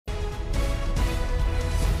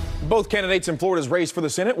Both candidates in Florida's race for the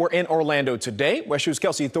Senate were in Orlando today. West Show's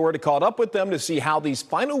Kelsey Thornton caught up with them to see how these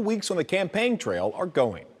final weeks on the campaign trail are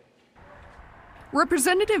going.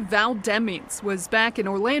 Representative Val Demings was back in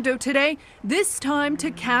Orlando today, this time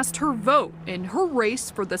to cast her vote in her race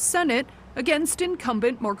for the Senate against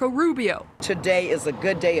incumbent Marco Rubio. Today is a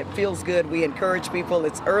good day. It feels good. We encourage people.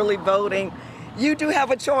 It's early voting. You do have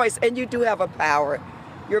a choice and you do have a power.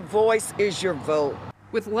 Your voice is your vote.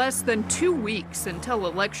 With less than 2 weeks until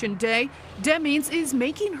Election Day, Demings is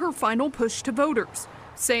making her final push to voters,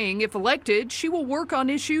 saying if elected, she will work on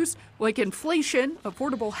issues like inflation,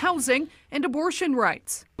 affordable housing, and abortion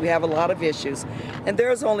rights. We have a lot of issues, and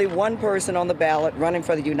there's only one person on the ballot running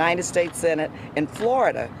for the United States Senate in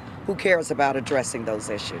Florida who cares about addressing those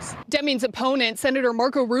issues. Demings' opponent, Senator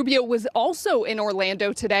Marco Rubio, was also in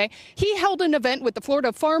Orlando today. He held an event with the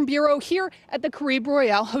Florida Farm Bureau here at the Caribe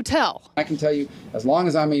Royale Hotel. I can tell you, as long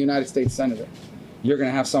as I'm a United States Senator, you're going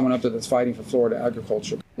to have someone up there that's fighting for Florida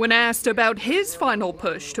agriculture. When asked about his final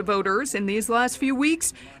push to voters in these last few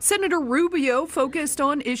weeks, Senator Rubio focused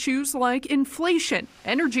on issues like inflation,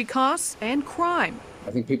 energy costs, and crime.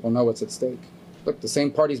 I think people know what's at stake. Look, the same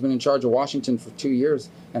party's been in charge of Washington for 2 years,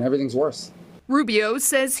 and everything's worse. Rubio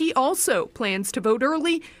says he also plans to vote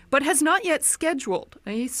early, but has not yet scheduled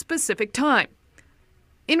a specific time.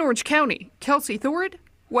 In Orange County, Kelsey Thornton,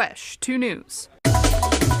 WESH 2 News.